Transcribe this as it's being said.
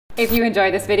If you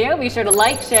enjoyed this video, be sure to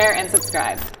like, share, and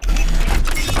subscribe.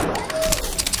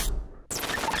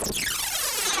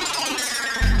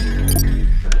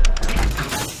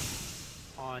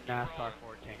 On NASCAR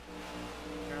 14.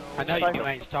 I know you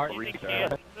ain't starting the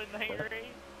Restart.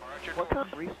 What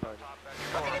kind of restart?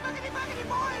 Boogity,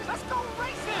 boys, let's go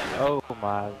racing! Oh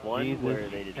my One Jesus. where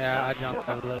they did Yeah, I jumped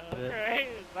a little bit. Hey,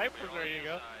 snipers, there you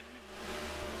go.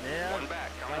 Yeah, One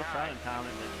back, coming high. Got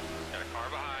a car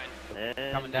behind.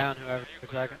 And Coming down, whoever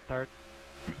second, third.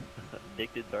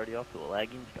 Addicted's already off to a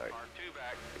lagging start. Car two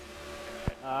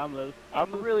back. I'm low. I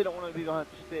really don't want to be behind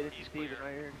the spit. It's Steven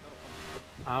right here.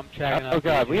 I'm checking up. Oh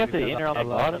god, we have to because enter on I the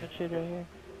love bottom it. and shit right here.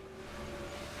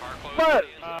 Car close. But, to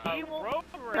the inside.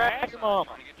 Crack your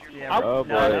mama. yeah. Oh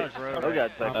No, that boy. was road Oh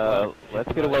rage. god,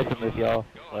 Let's get away from this, y'all.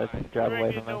 Let's drive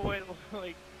away from No this. way to,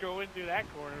 like, go into that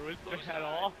corner with at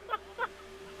all.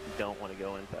 don't want to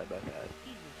go inside by fast.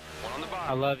 One on the I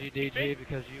bottom. love you, DG,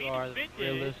 because you are the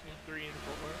realest. 3 and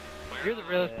 4. You're the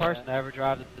realest person to ever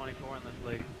drive the 24 in this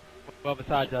league. Well,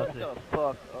 besides What LC. the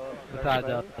fuck up? Besides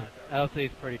LC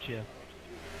is pretty chill.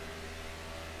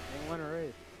 Ain't won a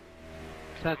race.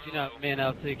 Since, you know, me and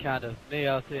LC kind of, me,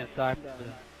 LC, and Cypher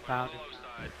found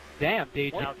it. Damn,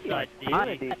 DG. Outside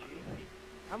DG.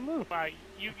 I'm moving.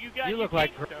 You look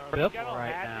like Bill Biffle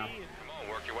right now. Come on,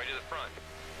 work your way to the front.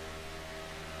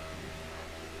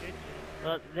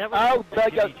 Well, that was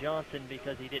Jimmy Johnson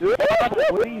because he didn't.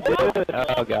 What are you doing?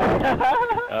 Oh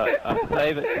god.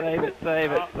 Save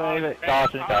it.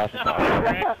 Caution.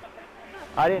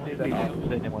 I didn't do He's that.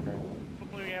 sitting in one room.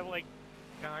 We have like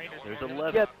 9 or There's 10.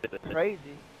 11. Crazy.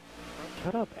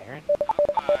 Shut up, Aaron.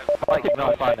 Five. I could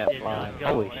not find that Did not line. go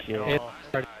Holy at shit. all. It's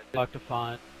hard luck to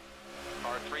find.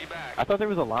 Car three back. I thought there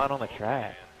was a line on the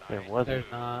track. There wasn't.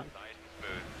 There's not. Nice and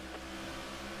smooth.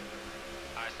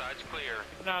 High side's clear.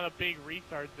 It's not a big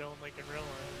restart zone like in real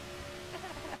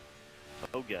life.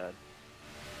 Oh god.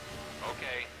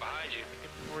 Okay, behind you.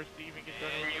 Before Steven gets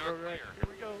And done you're with the road. clear.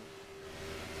 Here we go.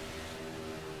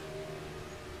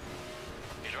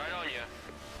 He's right on you.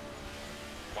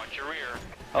 Watch your rear.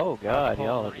 Oh god,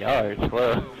 y'all are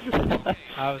slow.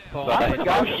 I was pulling. I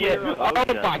forgot shit. Oh, Oh my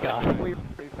God. god. We were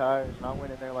 3 tires and I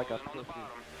went in there like a One on the pussy. bottom.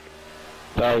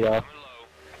 Sorry, y'all. Going low.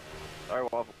 Sorry,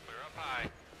 Waffle. Clear up high.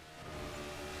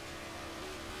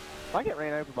 If I get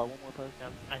ran over by one more person.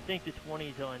 I think the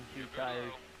 20's on 2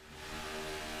 tires.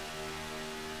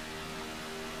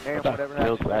 Aaron, I whatever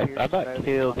about happens killed right Cypher. here, I about know that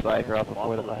killed you're Cypher off Waffle,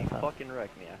 before the you last time. fucking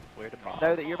wrecked me. I swear to God.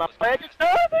 Know that you're my legend.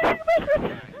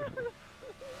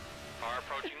 Car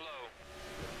approaching low.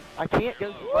 I can't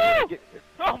go slow.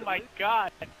 Oh my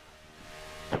god!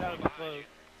 That was close.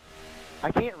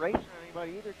 I can't race for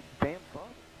anybody either. It's damn fun.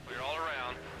 Clear all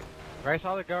around. Race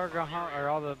all the or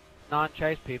all the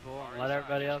non-chase people and let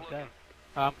everybody else go.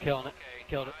 Oh, I'm killing it. Okay.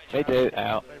 Killed it. They did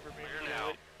out. Clear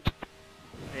now.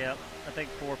 Yep, I think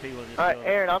 4 people just Alright, killed.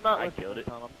 Aaron, I'm not I listening killed this it.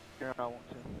 time. I'm Aaron, I want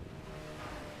to.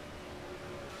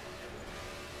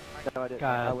 No, I didn't.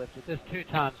 I God, lifted. this 2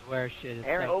 times wear shit is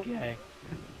Aaron, so oh. gay.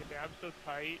 I'm so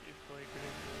tight. It's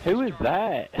like. Who is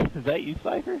that? Is that you,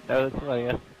 Cypher? No, that's somebody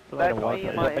else. That's Somebody me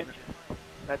and watched my it. engine.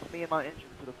 That's me and my engine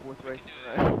for the 4th race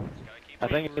in a row. I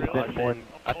think it's been more.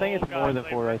 I think it's more than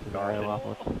 4 races in a row.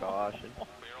 Waffle. Caution.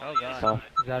 Oh god. Caution.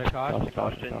 Is that a caution?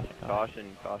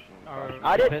 Caution. Or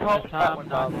I didn't business talk that time? one,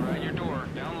 No. Bob. At your door.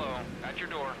 Down low. At your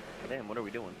door. Damn, what are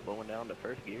we doing? Slowing down to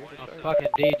first gear? to Oh, start? fucking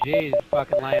DG is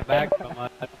fucking laying back so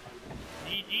much.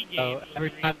 GG game. So every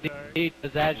time DG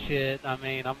does that shit, I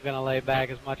mean, I'm gonna lay back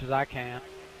as much as I can.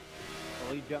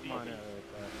 Well, you jumped mine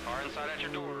Car inside at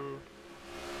your door. You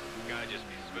gotta just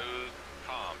be smooth,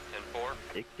 calm. 10-4.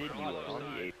 Addicted, you are on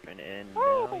the apron, and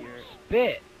now you're...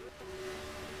 Spit!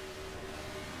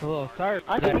 A little third.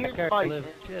 I can hear character somebody. lives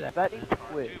shit out That of needs it. to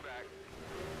quit. Two back.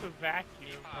 It's a vacuum.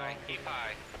 Keep high. Keep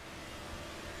high.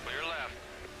 Clear left.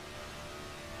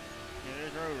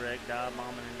 There's road wreck, dive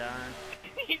bombing and dying.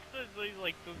 He's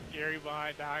like so scary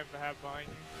behind behind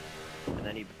you. And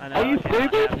then he... I know, Are you I cannot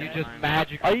stupid? have You that just line.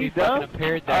 magically Are you fucking dumb?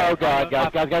 appeared there. Oh god,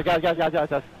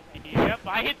 guys. Yep,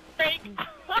 I hit brake.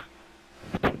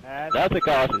 That's a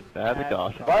caution. That's a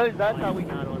caution. Well, that's how we.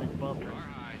 Not on his bumper. Car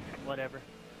high. Whatever.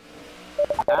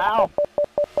 Ow!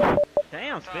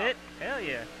 Damn, Spit. Hell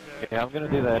yeah. Yeah, I'm gonna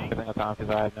do that every single time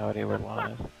because I have no idea where the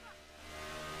line is.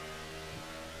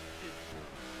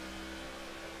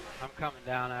 I'm coming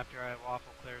down after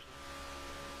Waffle clears them.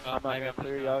 Well, I'm not maybe gonna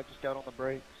clear just y'all. Just got on the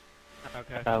brakes.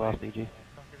 Okay. I lost DG.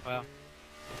 Well,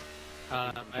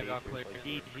 maybe I'll clear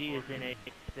you. DG is in a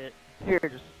Spit. Here,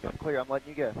 just clear. I'm letting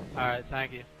you go. Alright,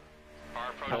 thank you. Car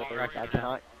approaching your I rear.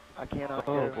 cannot. I cannot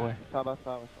Oh, go boy. side by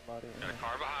side with somebody. Got a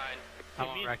car behind. I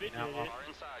won't wreck you now, Waffle. Car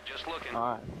inside. Just looking.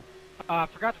 Alright. I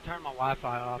forgot to turn my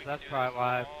Wi-Fi off. That's probably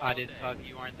why I didn't fuck.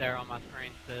 You weren't there on my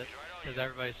screen, because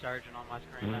everybody's surging on my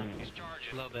screen now.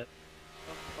 A little bit.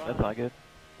 That's not good.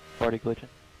 Party glitching.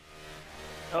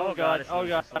 Oh god, oh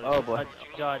god, Oh boy.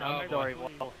 God, I'm Oh, sorry. boy.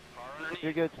 Wow.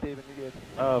 You're good, Steven, you're good.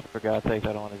 Oh, for God's sake,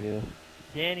 I don't want to do this.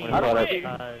 Danny, I don't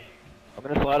uh, I'm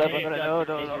gonna slide up, I'm Danny's gonna, got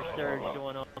no. major surge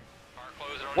going on.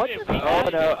 What? Yeah, Oh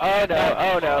no, oh no,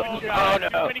 oh no, Oh oh god, no,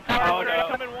 too many cars oh are gonna no.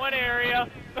 come in one area.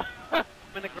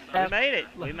 We made it.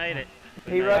 We made it.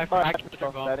 He runs by I got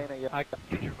your that ain't a I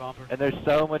got your bumper. And there's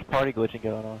so much party glitching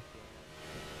going on.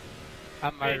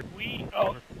 I'm Hey, murdered. we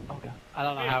Oh god. I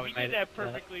don't know hey, how we we made did it. that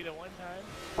perfectly the one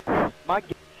time. My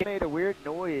game made a weird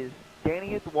noise. Danny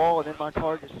hit the wall and then my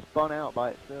car just spun out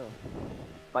by itself.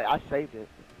 Like, I saved it.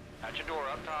 At your door,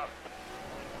 up top.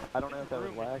 I don't know if that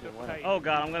was lag or what. Oh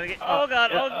god, I'm gonna get. Oh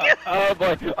god, oh god. Oh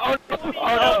boy. Oh no.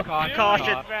 Oh no.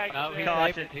 Caution. No, he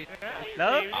Caution. saved it.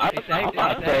 No?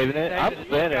 I'm saving it. I'm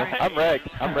spinning. I'm wrecked.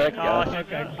 I'm wrecked, guys. Caution.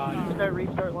 Okay, fine. Is that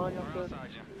restart line y'all said?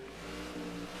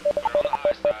 We're on the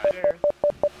high side. There.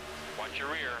 Watch your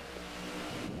rear.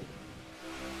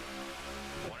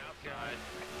 One outside.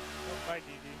 Don't fight,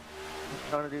 DD. I'm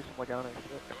trying to do some Lagano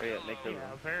shit. Yeah, make Yeah,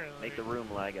 apparently. the room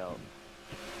lag out.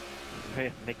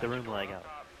 Make the room lag out.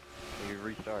 You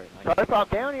restart. Sorry if I'm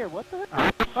down here, what the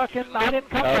heck? I didn't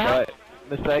come down.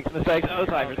 Mistakes. Oh,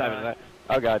 sorry.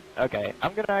 Oh god, okay.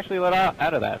 I'm gonna actually let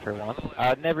out of that for once.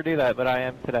 I'd never do that, but I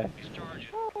am today.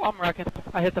 Oh, I'm wrecking.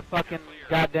 I hit the fucking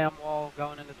goddamn wall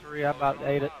going into 3. I about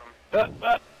ate it. We're on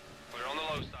the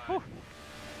low side.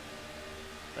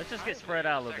 Let's just get spread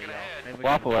out a little bit, y'all. Maybe we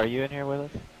Waffle, are you in here with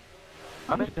us?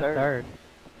 I'm in Who's third.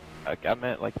 Okay, I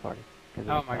meant like the party.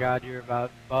 Oh my god, you're about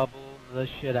to bubble the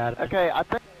shit out of me. Okay, I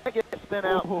think I get spin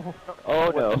out.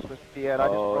 Oh no. Yeah, I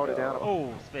just brought it down.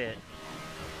 Oh, spit.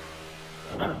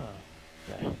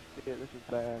 Yeah, this is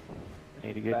bad.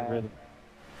 Need to get in rhythm.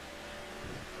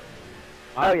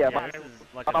 Oh yeah, this is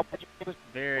like a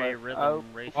very rhythm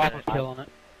race. Waffle's killing it.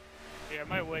 Yeah,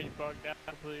 my wedge bugged out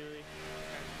completely.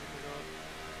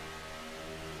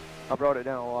 I brought it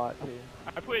down a lot too.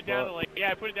 I put it down to like,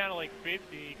 I put it down to like 50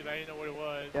 because I didn't know what it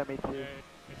was. Yeah, me too.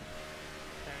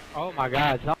 Oh my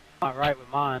god, something's not right with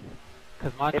mine.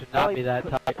 Because mine should not be that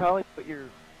tight. Probably put your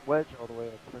wedge all the way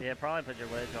up. Yeah, probably put your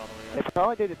wedge all the way They up.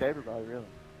 probably did it to everybody, really.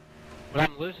 But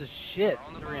I'm loose as shit,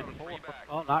 3 and 4.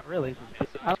 Oh, not really.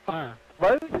 I don't know.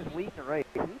 Rose is leading the race.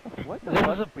 What the This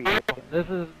fuck is are we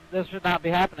doing? this should not be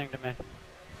happening to me.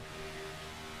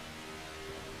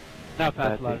 No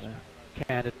fast lows.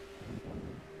 Candid.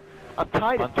 I'm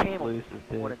tied in Bunch camel loose is I'm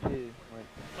dead. 1 and 2.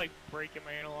 like breaking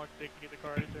my analog stick to get the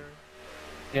car to turn.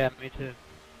 Yeah, me too.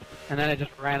 And then it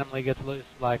just randomly gets loose,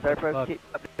 like, Sorry, what the Fred, fuck? keep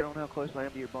updated on how close I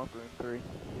am to your bumper in 3,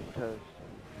 because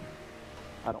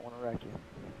I don't want to wreck you.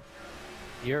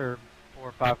 You're 4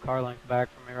 or 5 car lengths back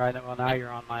from me right now. Well, now you're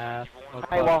on my ass. Looks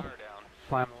Hey, like Wall.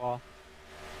 Slam the wall.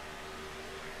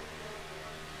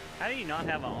 How do you not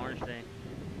have an orange thing?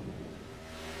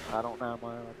 I don't know,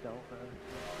 man. I don't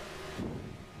know.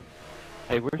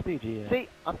 Hey, where's DG at? See,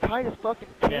 I'm tired of fucking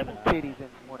camel titties in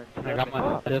 1 and 2. I got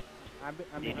my this. I'm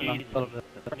a little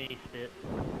bit. me spit.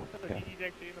 Okay. DD's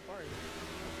actually in the party.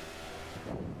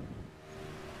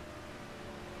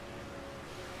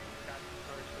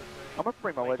 I'm gonna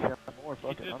bring my wedge down more. It's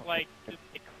Fuck it. I just don't- like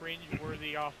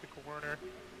cringe-worthy off the corner.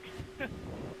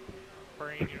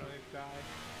 Brain, you know, his die.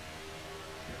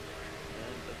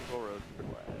 And typical road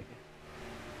flag.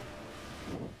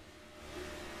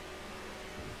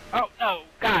 Oh no!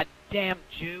 God damn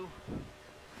Jew!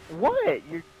 What?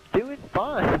 You're doing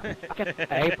fine. Fucking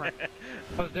apron.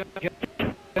 I was doing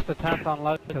good. Just a 10th on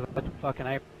low because of the fucking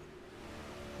apron.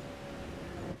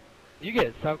 You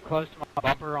get so close to my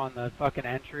bumper on the fucking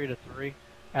entry to 3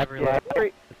 every Yeah,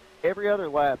 lap. every other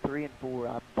lap, 3 and 4,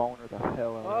 I boner the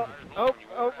hell out of it.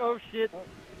 Oh, shit.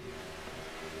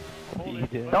 You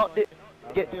did. Don't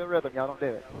get to a rhythm, y'all. Don't do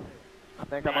it. I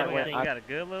think I might win. You got a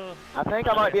good little. I think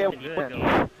I might be able to Good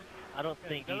win. I don't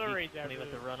think Another he's race me after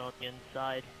with the this. run on the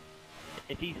inside.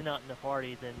 If he's not in the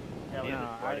party, then that would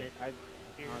Yeah, start it.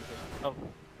 Oh,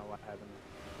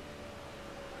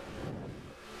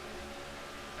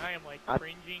 I am like I-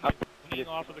 cringing I- and leaning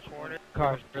off of the corner.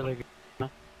 Car's really good.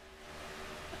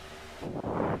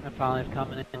 And finally it's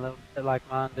coming in a little bit like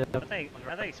mine did. I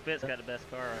think Spit's got the best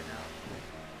car right now.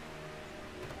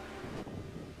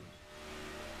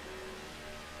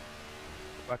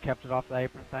 I kept it off the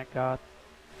apron, thank God.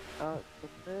 Out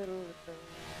the middle of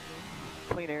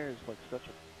the clean air is like such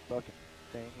a fucking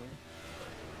thing here.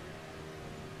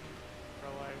 For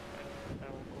life,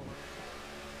 that will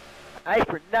go.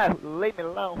 Apron, no, leave me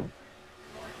alone.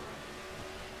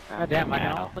 God damn,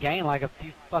 I only gain like a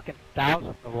few fucking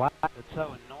thousands of laps. It's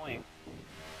so annoying.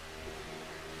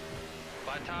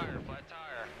 Flat tire, flat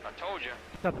tire. I told you.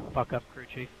 Shut the fuck up, crew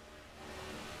chief.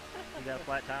 You got a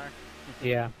flat tire?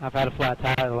 Yeah, I've had a flat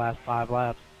tire the last 5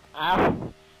 laps.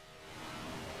 Ow!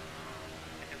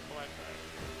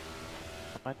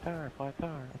 Flat tire. Flat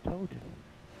tire, I told you.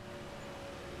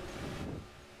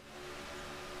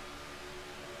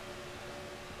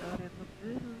 Not in the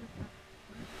middle.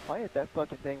 Play it, that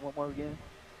fucking thing one more again.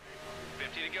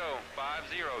 50 to go.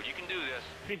 5-0. You can do this.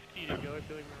 50 to go. I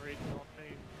feel like we're racing all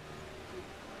day.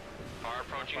 Car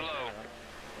approaching low.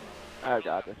 Oh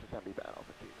god, this is gonna be bad off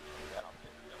the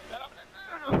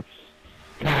tube.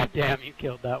 God damn, you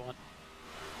killed that one.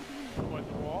 What,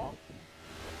 the wall?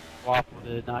 Waffle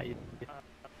did not you. I was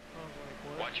like,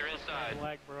 what? Watch your inside.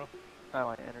 Lag, bro. Oh,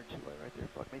 I entered too late right there.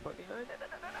 Fuck me, fuck me.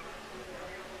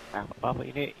 Ow. Waffle,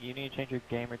 you need to change your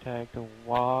gamer tag to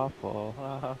Waffle.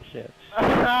 Oh shit.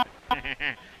 God.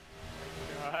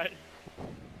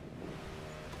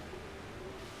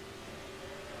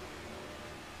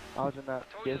 I was in that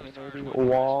Disney movie,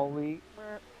 Wall-E.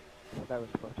 That was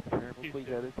fucking terrible. Please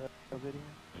edit that video.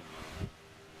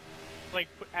 Like,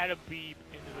 add a beep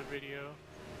into the video.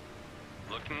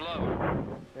 Looking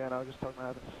low. Yeah, and I was just talking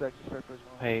about having sex with strippers.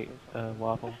 Hey,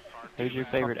 Waffle, who's your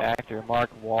favorite actor? Mark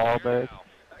Wahlberg?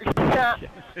 Oh He's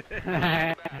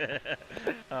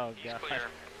god. clear.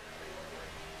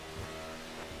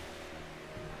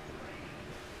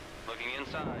 Looking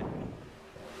inside.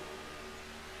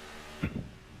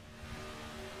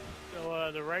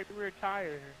 So, the right rear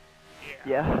tire.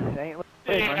 Yeah, it ain't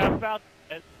looking Yeah, about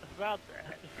that. About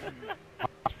that.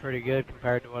 It's pretty good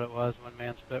compared to what it was when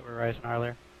Man Spit were racing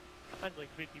earlier. Mine's like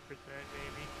 50% maybe.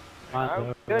 Mine's Oh,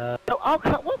 over good. that. No, I'll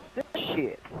cut. What's this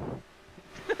shit?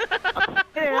 I'm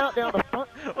getting out down the front.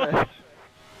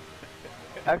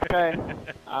 Okay,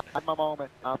 I had my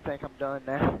moment. I think I'm done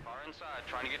now. Car inside,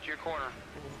 trying to get to your corner.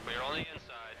 But you're on the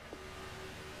inside.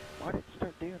 Why did it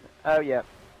start doing that? Oh, yeah.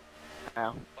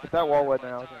 Ow. If that wall wasn't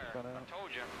there, I was just gonna. I told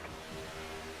you.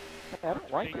 Hey, I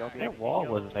don't like y'all. If that wall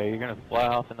wasn't there, you're gonna fly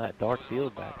off in that dark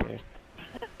field back there.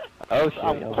 Oh shit.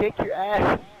 I'll kick your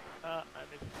ass. I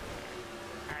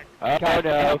missed. Oh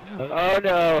no. Oh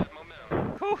no.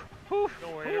 Momentum.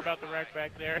 Don't worry about the wreck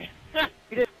back there.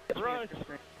 You didn't Rush.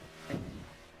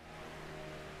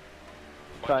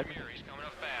 Watch your mirror, he's coming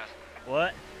up fast.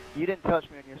 What? You didn't touch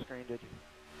me on your screen, did you?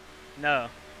 No.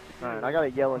 Alright, I got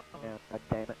a yellow now. God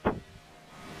damn it.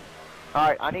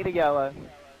 Alright, I need a yellow.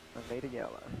 I need a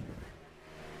yellow.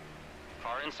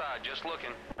 Car inside, just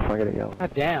looking. I get a yellow.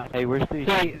 God damn. Hey, where's the?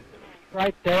 See,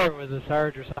 right there was a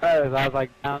surge or something, because I was like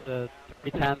down to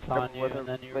 3/10 on you, and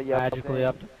then you were magically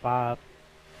up to 5.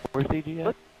 Where's CG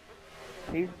at?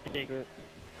 He's good.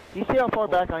 You see how far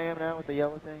back I am now with the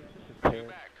yellow thing? This is Two terrible.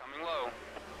 back, coming low.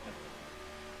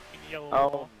 Yellow Oh.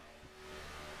 wall.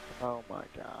 Oh my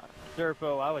god.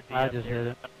 Serpo, I would be I up just there, hit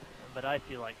it. but I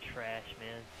feel like trash,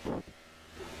 man.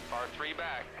 Car 3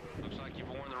 back. Looks like you've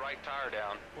worn the right tire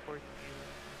down.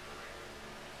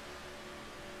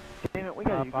 Damn it, we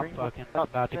gotta do I'm green. fucking Oh,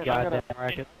 about to man, goddamn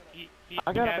wreck it.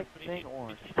 I gotta make the thing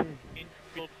orange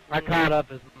too. I caught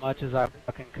up as much as I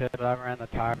fucking could, but I ran the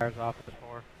tires off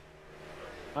before.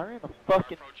 I ran the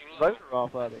fucking Approaching low. rotor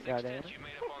off of it, 6 goddamn tenths it. you made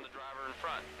up on the driver in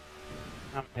front.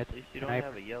 I'm hit At least you an don't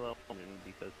apron. have a yellow engine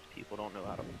because people don't know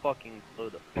how to fucking slow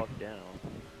the fuck down.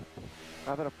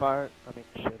 I'm gonna fire it. I mean,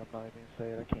 shit, I'm not even gonna say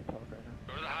it. I can't talk right now.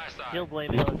 Go to the high side. He'll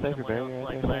blame it Just on a safer someone barrier else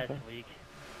right like there, last Serpo. week.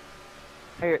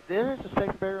 Hey, there is a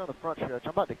safe barrier on the front stretch.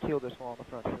 I'm about to kill this one on the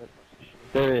front stretch.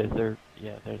 There is. There's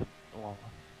a long one.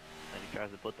 And he tries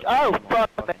to put the Oh, name on fuck,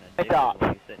 fucking they addiction stopped. when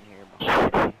he's sitting here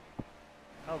behind me,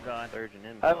 Oh god. surging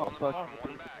in. I On don't the fuck. bottom,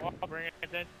 one back. I'll bring it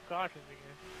then cautions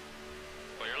again.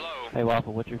 But you're low. Hey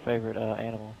Waffle, what's your favorite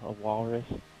animal? A walrus?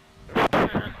 Behind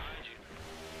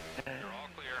you. You're all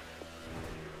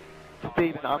clear.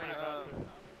 Steven, I'm gonna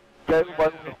go low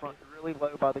in the front, really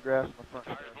low by the grass in the front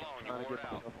Tires stretch. blown, Trying you to wore get it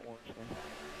out. myself orange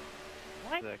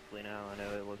now. Exactly now, I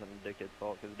know it wasn't Addicted's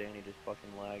fault because Danny just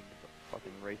fucking lagged the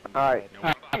fucking racing. Alright. No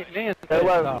one Hey, behind me you. and Go Spit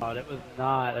low. thought it was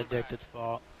not Addicted's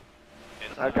fault.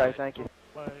 Inside. Okay, thank you.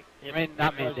 Like, I mean,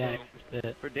 not me and Danny,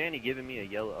 Spit. For Danny giving me a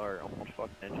yellow or almost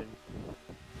fucking engine.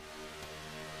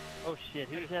 Oh shit,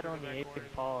 who's that on the apron?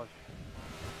 Pause.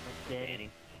 That's Danny. Danny.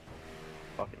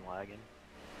 Fucking lagging.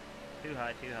 Too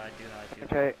high, too high, too high, too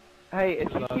high. Okay. Hey,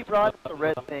 if you keep riding the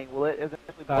red thing, will it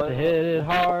eventually About blow? to hit it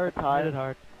hard, Tire. hit it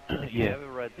hard. If you have a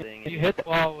red thing, If you hit the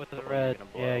wall with the it's red, gonna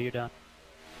blow. yeah, you're done.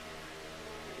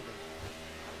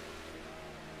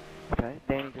 Okay,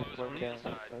 Danny just Close slowed on the down.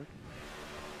 inside.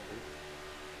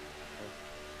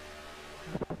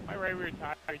 my right rear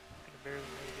tire is gonna barely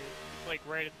made it. It's like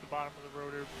right at the bottom of the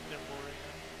rotor symbol right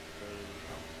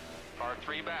Car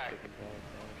 3 back.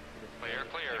 Clear,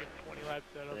 clear. now. 20 lap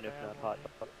setup. Then if I not have hot,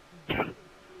 one.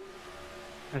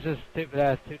 It's just stupid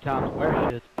ass 2 times wear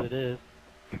shit, but it is.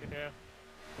 Yeah.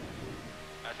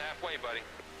 That's halfway, buddy.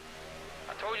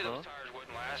 I told you those tires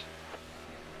wouldn't last.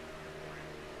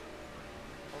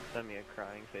 don't send me a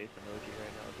crying face emoji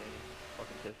right now, Danny.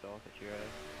 Fucking pissed off at your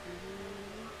ass.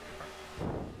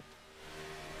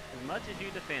 As much as you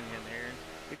defend him, Aaron.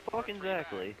 Fucking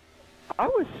exactly. I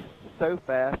was so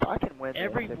fast. I can win this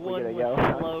if we Everyone get a was yellow.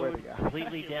 I swear slowed to God.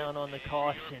 completely down on the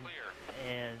caution,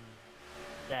 and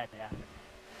that happened.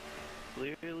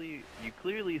 You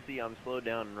clearly see I'm slowed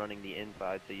down and running the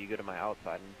inside, so you go to my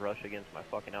outside and brush against my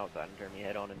fucking outside and turn me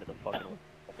head on into the fucking...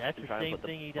 That's the same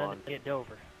thing he done to get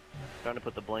Dover. Trying to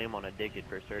put the blame on Addicted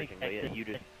for surging, but yeah, you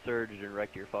just surged and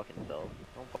wrecked your fucking self.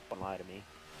 Don't fucking lie to me.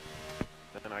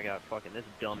 And then I got fucking this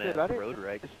dumbass road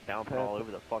wreck bouncing all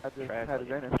over the fucking track like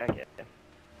a heck yeah.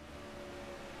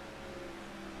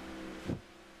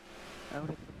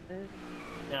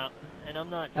 Now, and I'm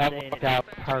not That saying worked it. out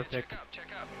perfect. Check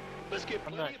up.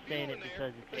 I'm not saying it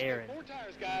because it's Aaron.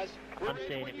 I'm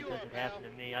saying it because it happened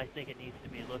to me. I think it needs to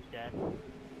be looked at.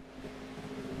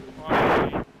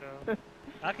 Honestly, so.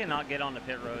 I cannot get on the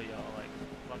pit road, y'all. Like,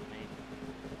 fuck me.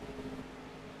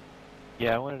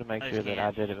 Yeah, I wanted to make I sure just that can't.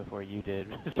 I did it before you did,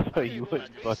 so you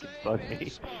wouldn't fucking bug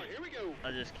me.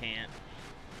 I just can't.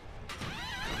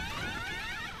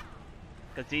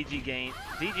 Cause DG gained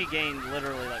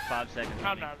literally like 5 seconds.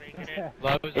 I'm not making it.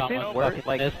 Lowe's If almost it worked,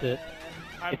 like, missed it.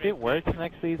 I if missed it works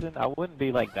next season, I wouldn't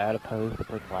be like that opposed to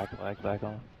putting black flags back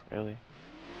on. Really.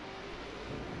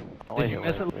 Did you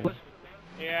miss it, Lewis?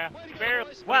 Yeah,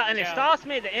 barely. Wow, and it Yeah. stops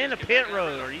me at the end of pit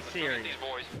road. Are you serious? These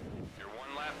boys. You're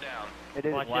 1 lap down. It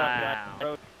is. Watch Wow. out, that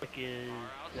road is Car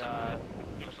outside.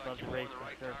 Looks like above the you're race going the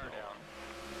right surface. tire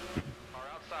down. Car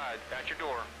outside. At your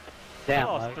door. Damn,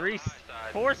 Oh, Lowe's. it's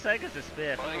 4 seconds to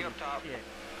spit. Pulling Holy up top. shit.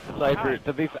 Cypher,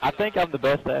 to be, I think I'm the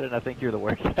best at it, and I think you're the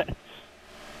worst at it.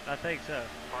 I think so.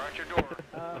 Car at your door.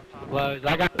 Lowe's,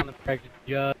 I got on the brakes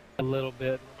just a little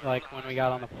bit, like when we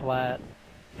got on the flat.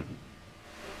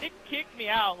 It kicked me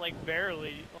out like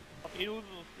barely. It was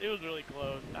really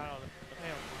close. I don't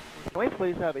know. Can we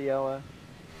please have a yellow?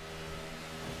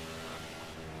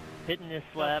 Hitting this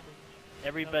lap.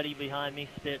 Everybody behind me,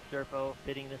 spit, Serpo,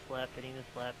 hitting this lap, hitting this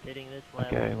lap, hitting this lap.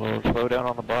 Okay, well, slow down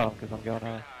on the bottom, because I'm going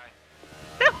high.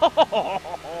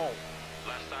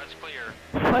 Left side's clear.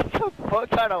 What the fuck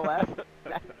kind of lap?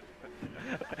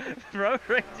 Road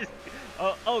rage just.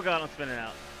 Oh god, I'm spinning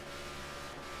out.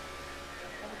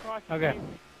 Okay.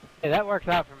 Hey, that works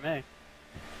out for me.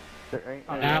 There ain't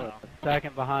I'm no now yellow.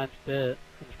 second behind spit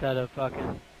instead of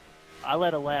fucking. I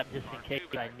let a lap just in case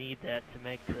I need that to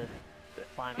make the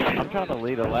final. I'm trying to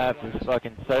lead a lap, this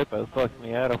fucking Sopo fucked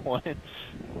me out of one.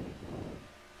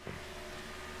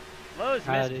 Lowe's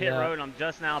How missed did pit that- road and I'm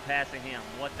just now passing him.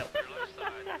 What the? Your left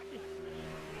side.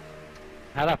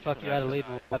 How'd I fuck you out of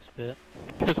leading the lap spit?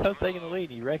 Because I'm taking the lead,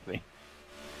 and you wrecked me.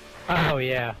 Oh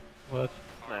yeah. Whoops.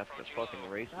 I'm gonna have to fucking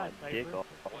race my Hi, dick Cypher. off.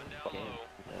 One down low.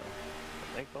 No.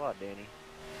 Thanks a lot, Danny.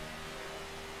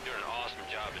 Doing an awesome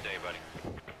job today, buddy.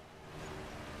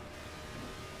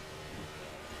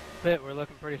 Spit, we're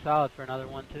looking pretty solid for another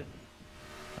 1-2.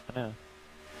 I know.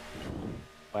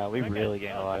 Wow, we really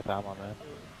gained a lot of time on that.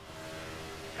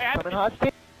 Hey, I Coming hot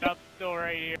speed. up still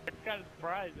right here. It's kind of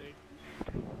surprising.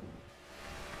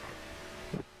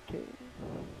 Okay.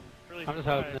 Really I'm just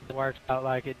hoping surprised. it works out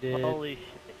like it did Holy shit.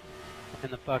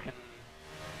 in the fucking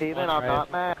Even one I'm race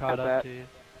not when we mad caught at up that. to you.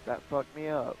 That fucked me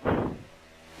up. I'm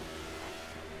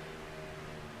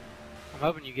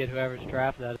hoping you get whoever's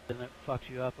draft that and it fucks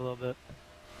you up a little bit.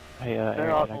 Hey, They're Aaron,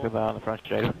 awful. I go by on the front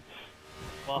straight.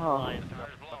 Offline.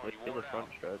 Tires blowing. Let's do the front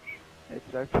stretch.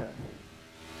 It's okay.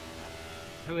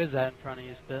 Who is that in front of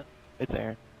you, Spit? It's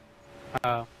Aaron.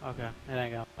 Oh, okay. It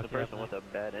ain't gonna The fuck you up person then. with a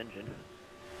bad engine.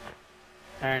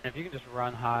 Aaron, if you can just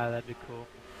run high, that'd be cool.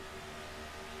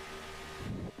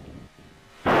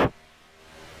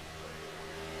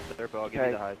 Serpo, I'll give Okay.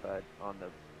 you the high side on the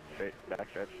straight back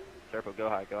stretch. Serpo, go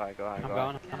high, go high, go high, I'm go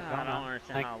going. high. I'm God, I going. don't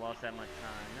understand Thank, how I lost that much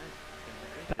time.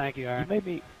 That's fucking thank you, You Aaron.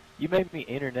 made me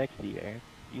enter next to you, Aaron.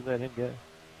 You let him go.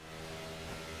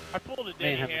 I pulled a Me and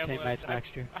Danny him are Hamlin. teammates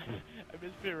next year. I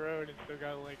missed pit road and still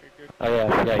got like a good. Oh yeah,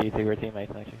 I forgot you two were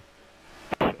teammates next year.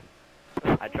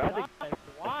 I tried to Why? get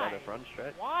Why? the front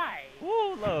stretch. Why?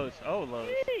 Woo, Lowe's. Oh, Lowe's.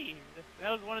 Jeez.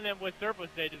 That was one of them what Serpo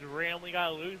said just randomly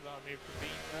got loose on me for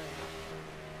being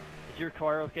Is your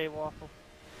car okay, Waffle?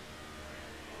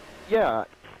 Yeah.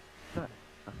 didn't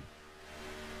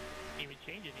even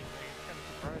change anything. It's kind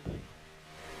of surprising.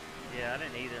 Yeah, I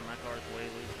didn't either. My car's way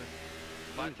looser.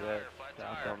 Flat tire, flat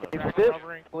tire. If this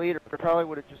leader probably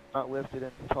would have just not lifted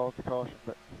and called the caution,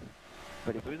 but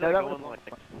if Who's no, that that was going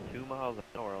like 2 miles an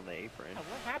hour on the apron? Yeah,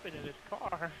 what happened to this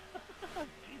car?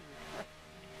 Jesus Christ.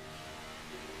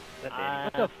 That Danny?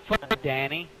 What the fuck,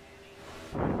 Danny?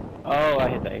 Oh, I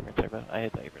hit the apron turbo.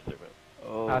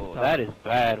 Oh, that is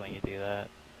bad when you do that.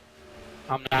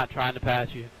 I'm not trying to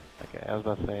pass you. Okay, I was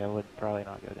about to say I would probably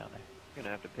not go down there. You're gonna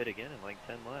have to pit again in like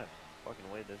 10 laps.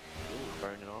 Fucking way this fuel is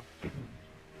burning off.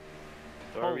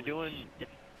 So are we doing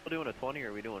a 20 or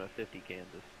are we doing a 50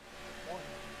 Kansas?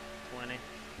 20.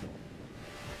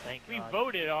 Thank We God.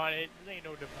 voted on it. This ain't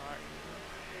no democracy.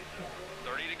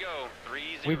 30 to go.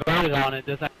 3-0. We voted on it.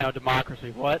 This ain't no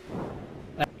democracy. What?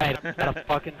 That made a lot of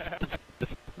fucking sense.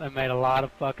 That made a lot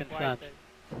of fucking sense.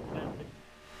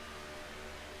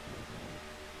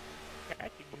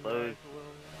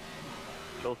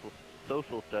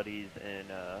 Social studies and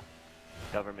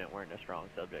government weren't a strong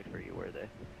subject for you, were they?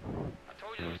 I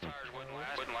told you those tires wouldn't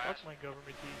last. Fuck my government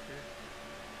teacher.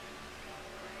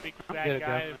 Big I'm fat good at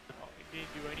guy government. that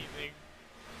didn't do anything.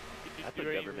 He That's didn't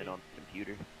a do government anything. on the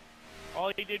computer.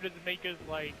 All he did was make us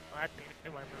like, actually,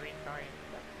 in my marine science.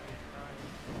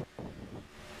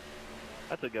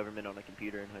 That's a government on a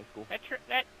computer in high school.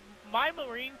 That my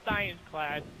marine science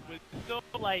class was so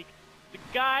like, the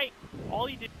guy, all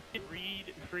he did was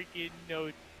read freaking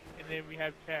notes, and then we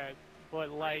have tests.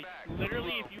 But like,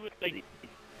 literally, if you would like,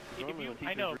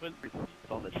 I know, but it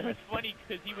was funny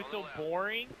because he was so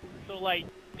boring. So like,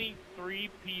 I think 3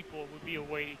 people would be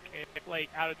awake, and like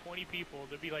out of 20 people,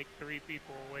 there'd be like 3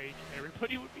 people awake, and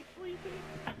everybody would be sleeping.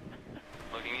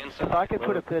 Looking inside. If I could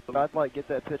put a picture, I'd like get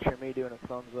that picture of me doing a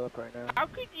thumbs up right now. How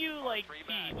could you like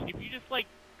teach if you just like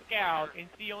look out and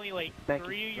see only like Thank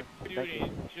 3 you. of your Thank you.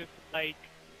 students just like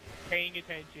paying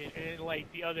attention, and then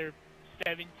like the other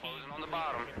 17 Closing on the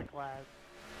bottom. in the class?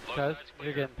 Because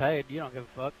you're getting paid. You don't give a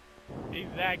fuck.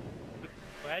 Exactly.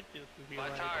 That just would be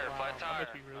Flat like, tire, wow, flat that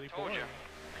must tire. be really I told boring.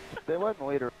 you. If there wasn't a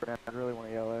leader right now, I'd really want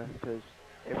a yellow, because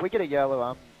if we get a yellow,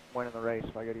 I'm winning the race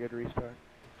if I get a good restart.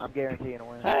 I'm guaranteeing a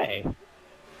win. Hey.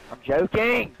 I'm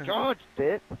joking! George,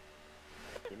 bitch!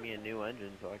 Give me a new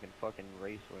engine so I can fucking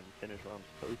race and finish where I'm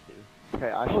supposed to.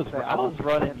 Okay, I I was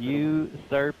running you,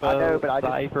 Serpo, I know, but I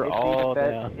just, Cypher it's all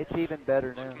even down. It's even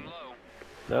better now. Looking low.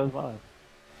 That was mine.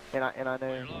 And I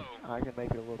know I can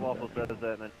make it a little bit Waffle better. says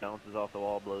that and then bounces off the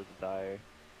wall, blows the tire.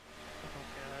 Oh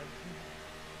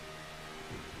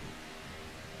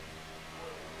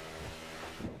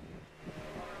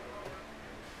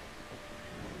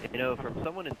You know, from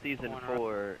someone in season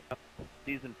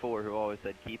 4 who always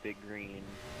said keep it green,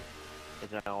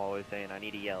 is now always saying I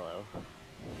need a yellow.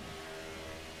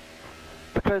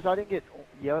 Because I didn't get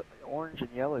orange and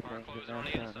yellow things in On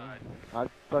the NASCAR. inside. I'd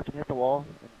fucking hit the wall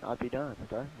and I'd be done.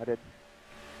 Okay?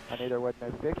 I knew there wasn't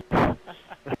no fix.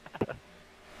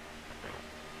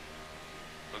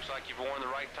 Looks like you've worn the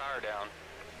right tire down.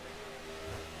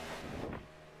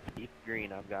 Keep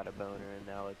green, I've got a boner, and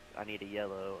now it's I need a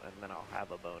yellow, and then I'll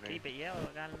have a boner. Keep it yellow,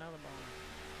 I got another bone.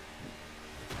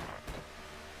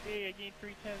 Hey, I gained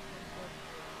 310.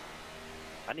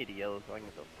 I need a yellow so I can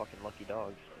get those fucking lucky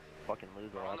dogs. Fucking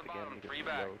lose a On lot the again bottom, because three of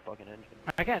the back. yellow fucking engine.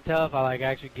 I can't tell if I like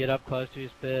actually get up close to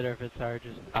his spit or if it's her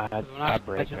just. I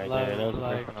braked right there. That was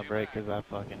like, from the brake because I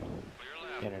fucking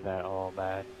entered that all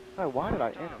bad. Oh, why did I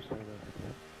enter so low?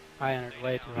 I entered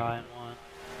way too high in one.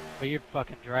 But your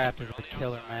fucking draft is a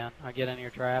killer, man. I get in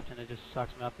your draft and it just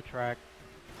sucks me up the track.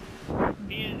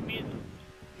 Me and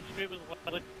Spit was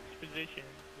left position,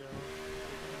 so.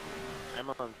 I'm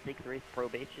on 6 race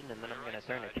probation, and then I'm gonna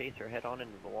turn a chaser head on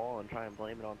into the wall and try and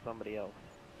blame it on somebody else.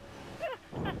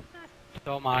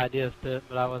 Stole my idea, Spit,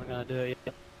 but I wasn't gonna do it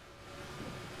yet.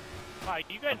 Wow,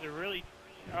 you guys are really.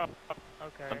 Oh,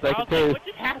 okay. I'm I taking was two. like, what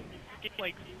just happened? Get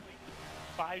like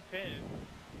 5-10.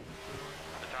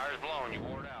 The tire's blowing, you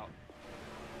wore it out.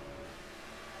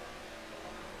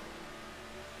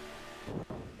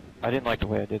 I didn't like the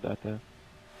way I did that though.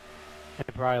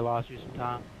 It probably lost you some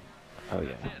time. Oh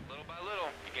yeah. That's it, little by little.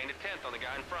 You gained a 10th on the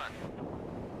guy in front.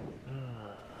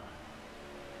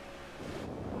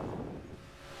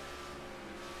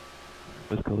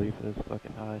 Wiz Khalifa is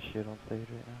fucking high as shit on stage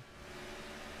right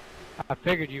now. I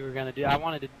figured you were gonna do. I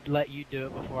wanted to let you do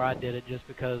it before I did it, just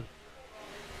because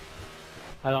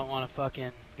I don't want to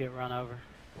fucking get run over.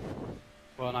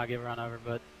 Well, not get run over,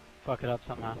 but fuck it up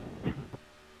somehow.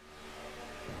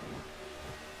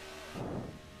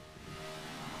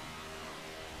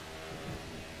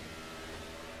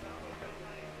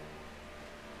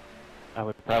 I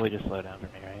would probably just slow down for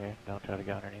me right here. Don't try to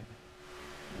go underneath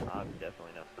me. I'm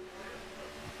definitely not.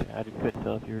 Yeah, I just couldn't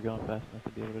tell if you were going fast enough to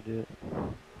be able to do it.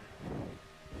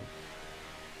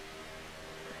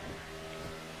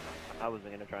 I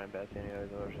wasn't gonna try and pass you anyways,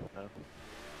 I was just no.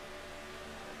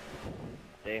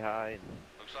 Stay high and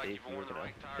Looks like stay you've worn the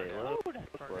right tire stay down. low. Oh, that's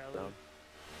Slow burnt down.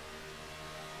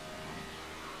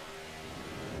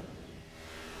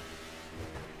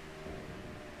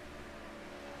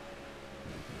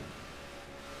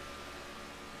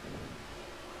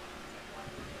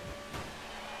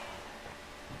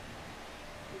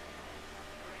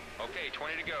 Okay,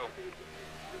 20 to go.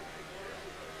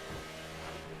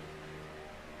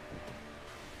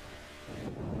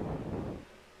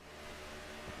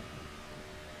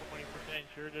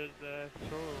 Sure does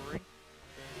sort of ring.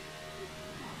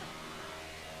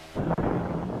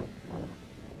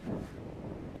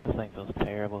 This thing feels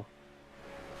terrible.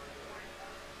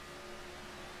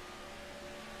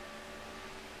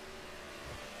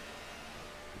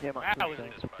 Yeah, my That was This,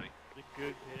 buddy. a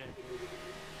good hit.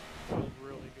 That was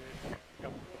really good.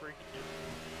 Got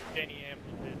freaking Denny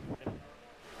Hamilton.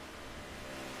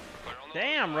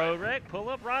 Damn, road wreck. Pull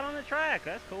up right on the track.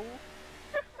 That's cool.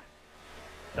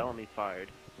 Tell him he's fired.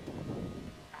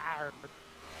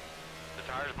 The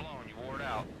tire's blown, you wore it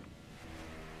out.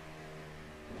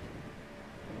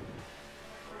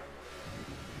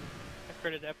 I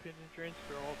credit that pin entrance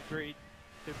for all the great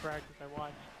good practice I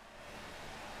watched.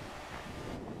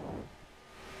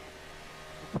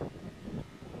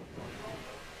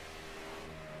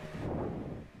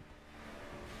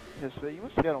 Yes, but you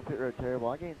must have got on pit road terrible.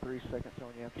 I gained 3 seconds on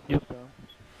you after this time.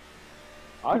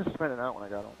 I was just spinning out when I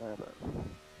got on there, but...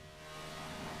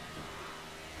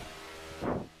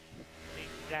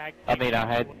 I mean, I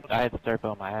had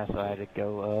Serpo on my ass, so I had to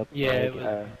go up. Yeah, it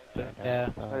was. yeah.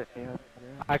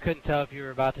 I couldn't tell if you were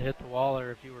about to hit the wall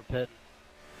or if you were pitting.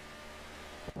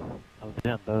 I was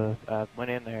doing both. I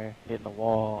went in there, hitting the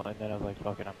wall, and then I was like,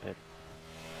 fuck it, I'm pitting.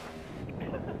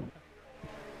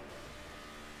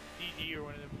 DG or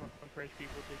one of the French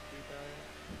people did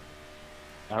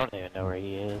too, I don't even know where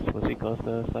he is. Was he close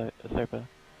to us, Serpo?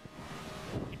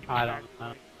 I don't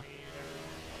know.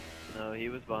 No, he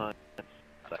was behind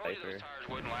I told you those Cypher. tires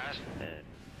wouldn't last.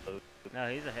 And No,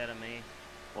 he's ahead of me.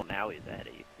 well, now he's ahead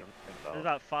of you. There's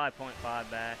about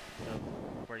 5.5 back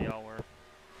of where y'all were.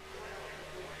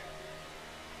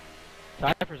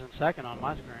 Cypher's in second on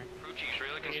my screen. Crew chief's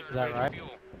really concerned Is that about right? fuel.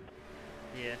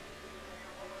 Yeah.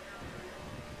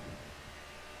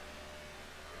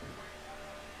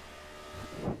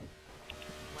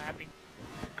 lapping.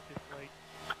 Just like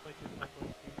this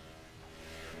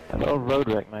like That old road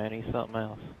wreck, man, he's something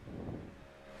else.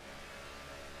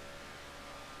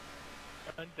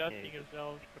 undusting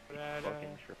himself for that.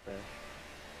 Fucking trash.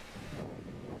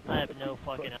 I have no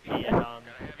fucking idea how I'm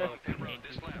supposed to gain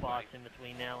 2 spots in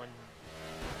between now and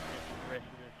the rest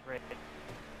of this race.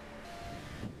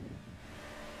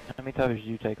 How many tires did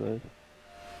you take, Liz?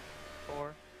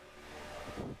 4.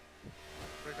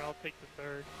 I'll take the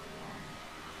 3rd.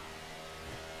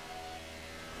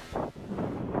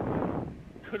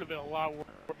 Could have been a lot worse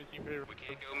if you could have. We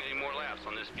can't go many more laps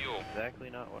on this fuel. Exactly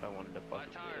not what I wanted to Flat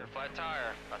fucking tire, do. flat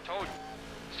tire. I told you.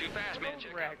 It's too fast, man.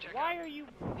 Check out, check Why are you?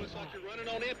 Looks like you're running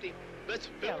on empty. Let's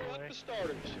fill up the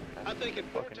starters. I'm thinking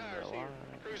 4 tires here.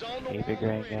 Cruise on the Keep it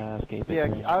green, guys, keep it Yeah,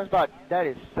 green. I was about... That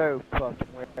is so fucking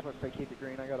weird. I was supposed to say keep it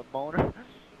green. I got a boner.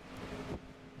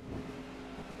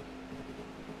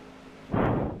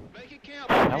 Make it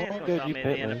count. How Yeah, long so ago stop did you me at the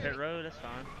pit, end of Liz? pit road, that's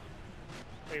fine.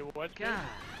 Wait, what? God.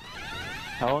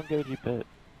 How long ago did you pit?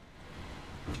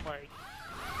 Like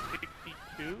 62,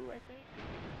 I think.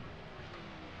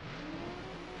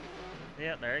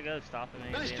 Yep, there he goes, stopping me.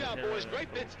 Nice at the end job, of pit boys. road.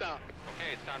 Great pit stop.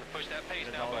 Okay, it's time to push that pace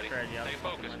There's now, all the buddy. strategy I was Stay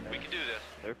fucking focused. with We there. can do this.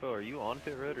 Serpo, are you on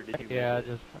pit road or did you? Yeah, I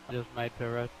leave? just made pit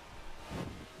road.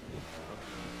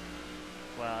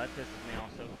 Wow, that pisses me off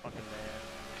so fucking bad.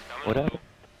 He's coming What low. happened?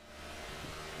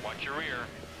 Watch your rear.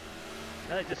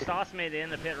 No, it just stops me at the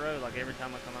end of pit road like every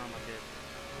time I come on my pit.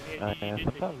 Yeah, Yeah, you did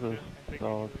sometimes take those I think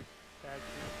solid. you were bad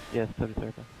too. Yes, to the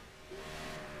Serpo.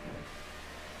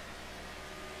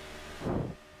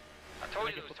 I told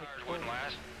you those tires wouldn't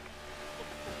last.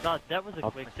 No, that was a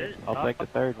I'll, quick I'll take the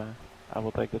 3rd, man. I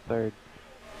will take the 3rd.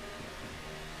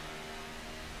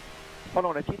 Hold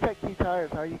on, if you take 2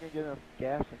 tires, how are you going to get enough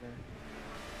gas in there?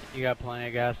 You got plenty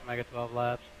of gas to make it 12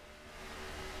 laps.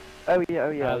 Oh yeah,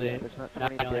 Now There's not too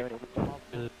many to do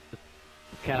anymore.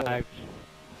 Can I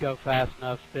go fast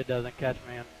enough so it doesn't catch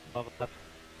me in 12 laps?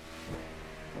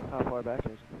 How far back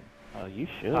is it? Oh, you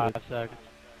should. 5 seconds.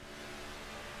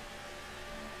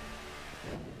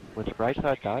 With right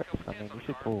side tires, I mean, you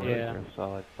should pull Yeah. for a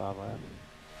solid 5 laps.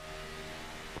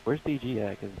 Where's DG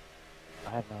at? Cause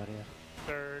I have no idea.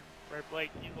 3rd, right?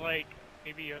 Like he's like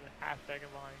maybe a half second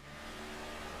behind.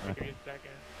 Maybe a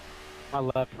second. My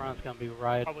left front's gonna be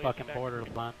right Probably fucking a second.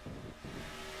 borderline.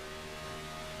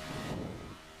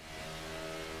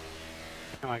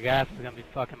 And my gas is gonna be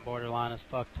fucking borderline as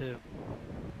fuck too.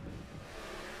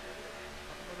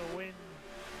 I'm gonna win.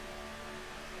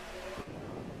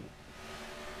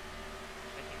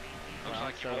 Looks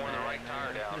like you're wearing the right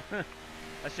tire down.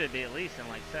 I should be at least in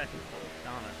like second,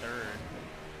 down a third.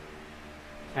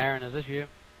 Aaron, is this you?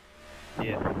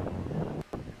 Yeah.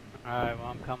 Alright, well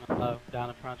I'm coming low, down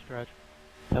the front stretch.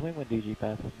 Tell me when DG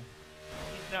passes me.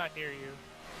 He's not near you.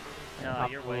 No,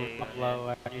 you're way. I'm low,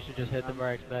 Aaron. You should just hit the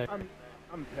brakes back.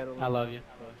 I'm pedaling. I love you.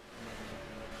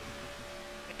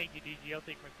 Thank you, DG. I'll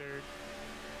take my third.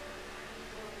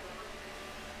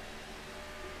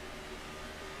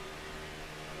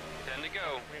 Ten to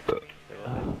go.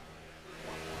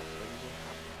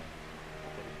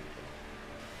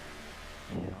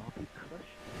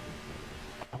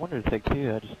 I wanted to take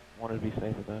 2, I just wanted to be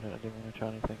safe about it. I didn't want to try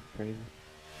anything crazy.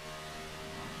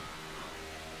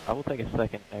 I will take a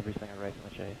second every single race in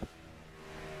the chase.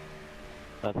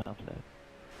 That's what I'm saying.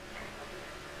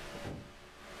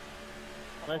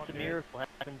 Unless a miracle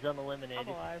happens, I'm eliminated. I'm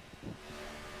alive.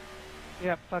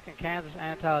 Yeah, fucking Kansas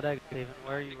and Talladega, Steven.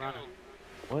 Where are you running?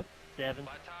 What? 7.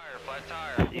 Flat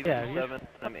tire. Yeah, you're 7,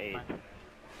 I'm 8.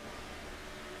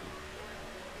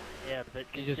 Yeah, but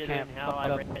You just considering can't how fuck I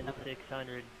up. ran the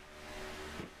 600,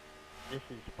 this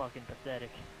is fucking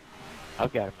pathetic.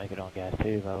 I've got to make it on gas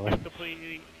too, by the way. Two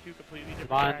completely different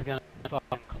Mine's tracks. gonna be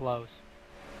fucking close.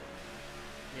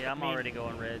 Yeah, I'm already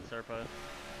going red, Serpo.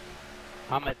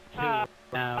 I'm at 2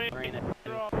 now, green at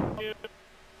 2.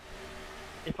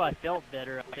 If I felt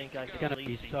better, I think I could It's gonna at be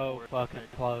least so fourth, fucking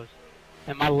but close.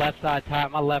 And my left side tire,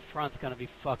 my left front's gonna be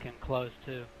fucking close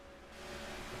too.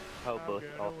 Oh, both.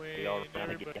 All down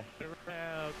Everybody again.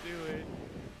 around, do it.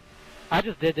 I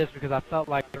just did this because I felt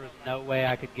like there was no way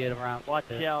I could get around. watch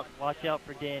this. out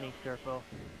for Danny, Surfo.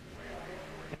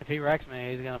 If he wrecks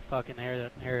me, he's gonna fucking hear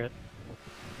it.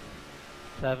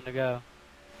 7 to go.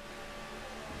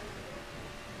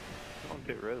 On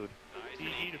pit road. Nice.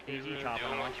 DG Doing chopping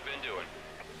what off. you've been doing.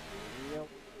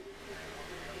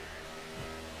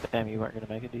 Damn, you weren't going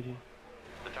to make it, DG?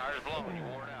 The tire's blowing. You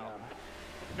wore it out.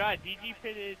 God, DG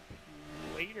pitted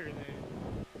later than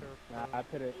Nah, I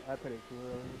put it too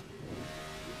early.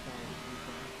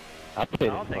 I I pitted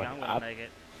don't think I'm gonna make it.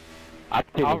 I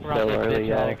pitted I'll run so this early,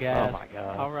 bitch out y'all. of gas. Oh my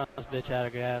god. I'll run this bitch out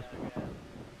of gas.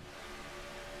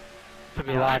 To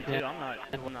be Yeah, locked I in. do. I'm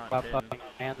not by sitting. fucking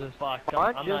Kansas. Fuck,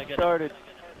 Mine I'm just not gonna. started.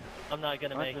 I'm not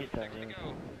gonna make Mine it. just started.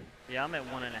 Yeah, I'm at 1.5.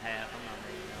 I'm not making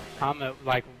it. I'm at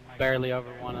like barely over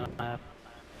 1.5.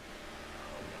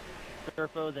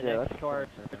 Surfo, the Yeah, next that's car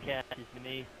fine. catches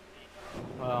me.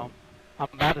 Well, I'm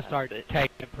about to start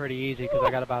taking it pretty easy because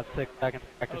I got about 6 seconds to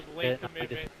practice That was late it. And I just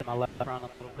commitment. hit my left front a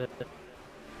little bit.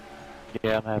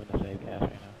 Yeah, I'm having to save gas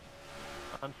right now.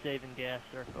 I'm saving gas,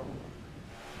 Surfo.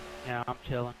 Yeah, I'm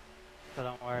chilling, so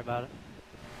don't worry about it.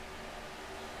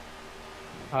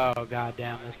 Oh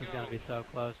goddamn, this is gonna be so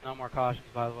close. No more cautions,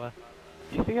 by the way.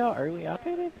 You see how early I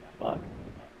pitted? Fuck.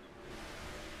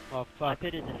 Well, I fuck.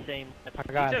 pitted the same. I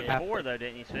You got took half- 4 though,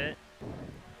 didn't you, Spit?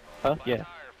 Huh? Flat Yeah. tire.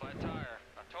 Flat tire.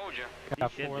 I told you.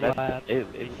 got should 4 be. laps.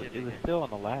 It was still on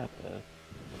the lap,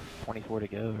 24 to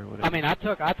go or whatever. I mean, I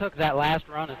took that last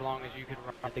run as long as you could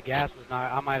run. The gas was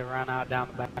not. I might have run out down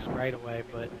the back straightaway,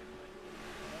 but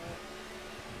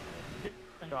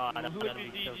God, I'm Who gonna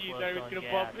would be so DG close that was on gonna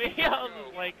gas. bump me? I was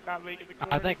just like not making the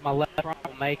corner. I think my left front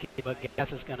will make it, but gas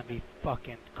is gonna be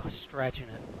fucking stretching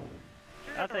it.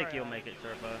 I think you'll make it,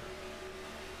 Serpo.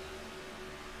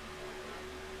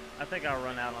 I think I'll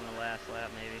run out on the last lap,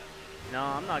 maybe. No,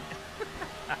 I'm not.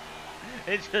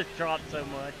 It just dropped so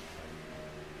much.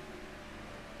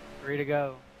 3 to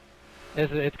go.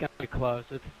 It's gonna be close.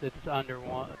 It's under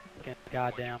 1.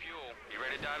 Goddamn. Fuel. You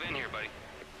ready to dive in here, buddy?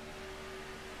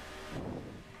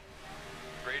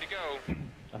 Ready to go.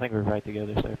 I think we're right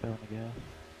together, Surfo, on the gas.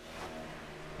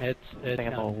 It's I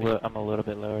think I'm a little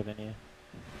bit lower than you.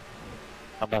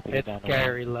 I'm about to get it's down to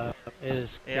scary low. It is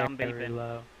Yeah, I'm scary beeping.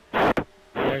 low.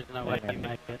 There's no way you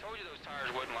make I it. told you those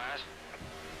tires wouldn't last.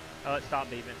 Oh, it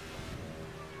stopped beeping.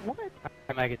 What?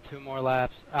 I make it 2 more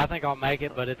laps. I think I'll make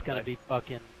it, but it's gonna be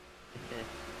fucking.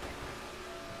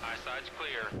 Eyesight's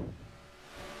clear.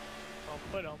 I'll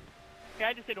put them. Okay,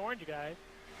 I just hit orange, guys.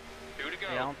 2 to go.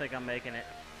 Yeah, I don't think I'm making it.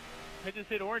 I just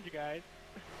hit orange, guys.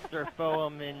 Surfo,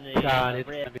 I'm in the God, it's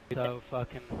red. gonna be so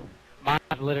fucking. Mine's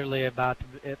literally about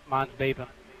to. Mine's beeping.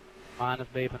 Mine is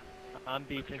beeping. I'm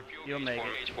beeping. You'll make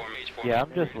it. Yeah,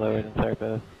 I'm just lower than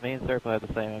Surfo. Me and Surfo have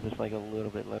the same, I'm just like a little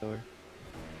bit lower.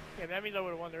 Yeah, that means I would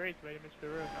have won the race, but I missed the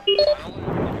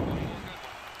road.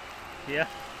 Yeah.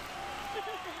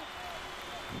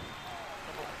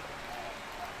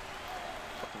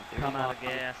 Come out of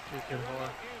gas, too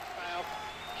hard.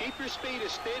 Keep your speed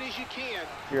as steady as you can.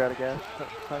 You're out of gas.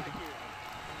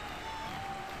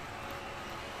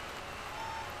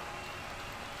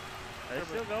 It's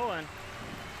still going.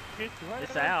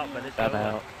 It's out, but it's I'm going.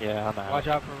 out. Yeah, I'm out. Watch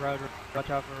out for road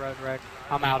wreck.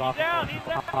 I'm out off. He's out.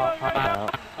 I'm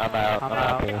out. I'm out. I'm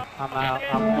out. I'm out.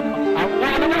 I'm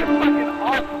fucking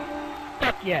awesome.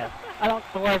 Fuck yes. I don't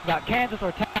have to worry about Kansas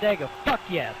or Talladega. Fuck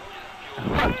yes.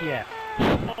 Fuck yes.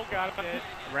 Oh god, I'm dead.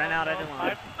 Ran out at the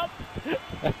line.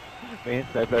 Me and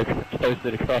Cypher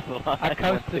coasted across the line. I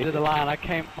coasted to the line. I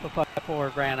came off the fucking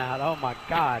forward, ran out. Oh my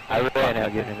god. I ran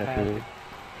out getting in the food.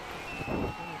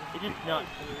 It is not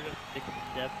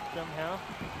accept somehow.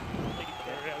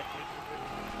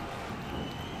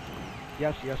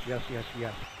 Yes, yes, yes, yes,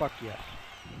 yes. Fuck yes.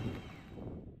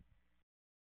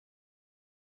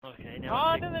 Okay, now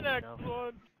On to the next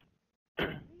one.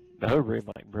 The whole rim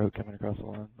like broke coming across the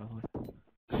line.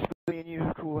 Me and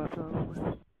you cool after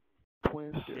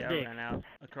twins. Yeah, I ran out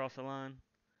across the line.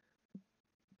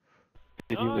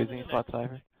 Did you lose any spots,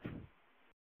 Cypher?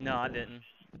 No, I didn't.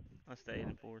 I stayed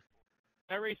in fourth.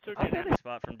 That race took I got a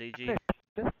spot from DG.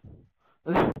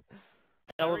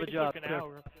 Hell of a job, an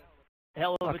hour.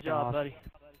 Hell of a Fucking job, awesome. buddy.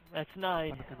 That's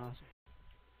nice. Fucking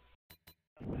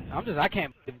awesome. I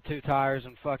can't believe 2 tires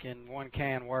and fucking 1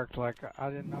 can worked like I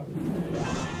didn't know.